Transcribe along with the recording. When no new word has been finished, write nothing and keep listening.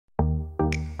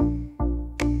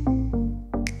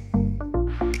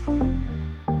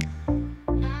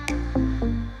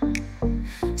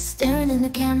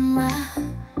camera,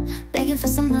 begging for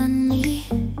some money.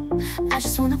 I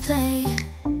just wanna play,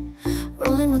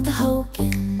 rolling with the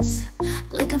Hogans,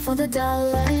 looking for the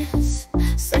dollars,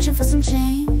 searching for some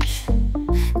change.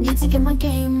 Need to get my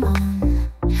game on,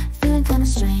 feeling kinda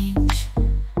strange.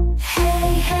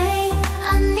 Hey, hey,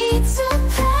 I need to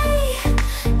pay,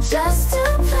 just to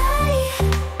play.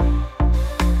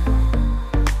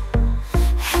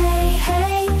 Hey,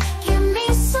 hey, give me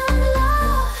some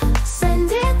love,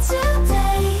 send it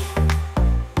today.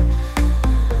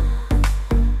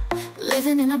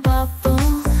 Living in a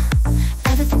bubble,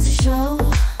 everything's a show.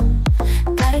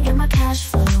 Gotta get my cash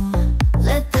flow,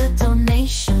 let the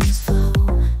donations flow.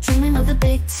 Dreaming of the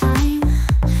big time,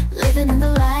 living in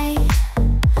the light,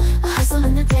 hustle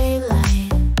in the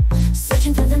daylight,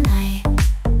 searching through the night.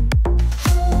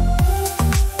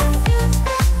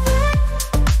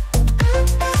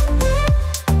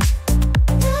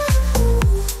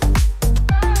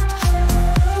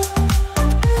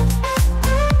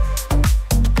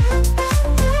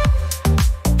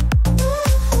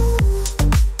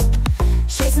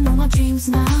 Chasing all my dreams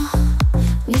now,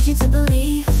 need you to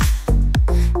believe.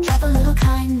 Drop a little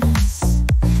kindness,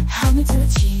 help me to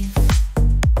achieve.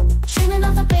 Dreaming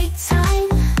of the big time,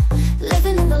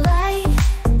 living in the light,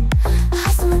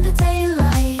 hustle in the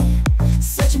daylight,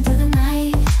 searching through the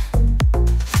night.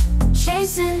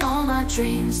 Chasing all my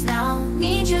dreams now,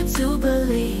 need you to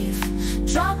believe.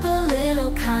 Drop a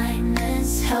little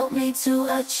kindness, help me to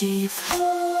achieve.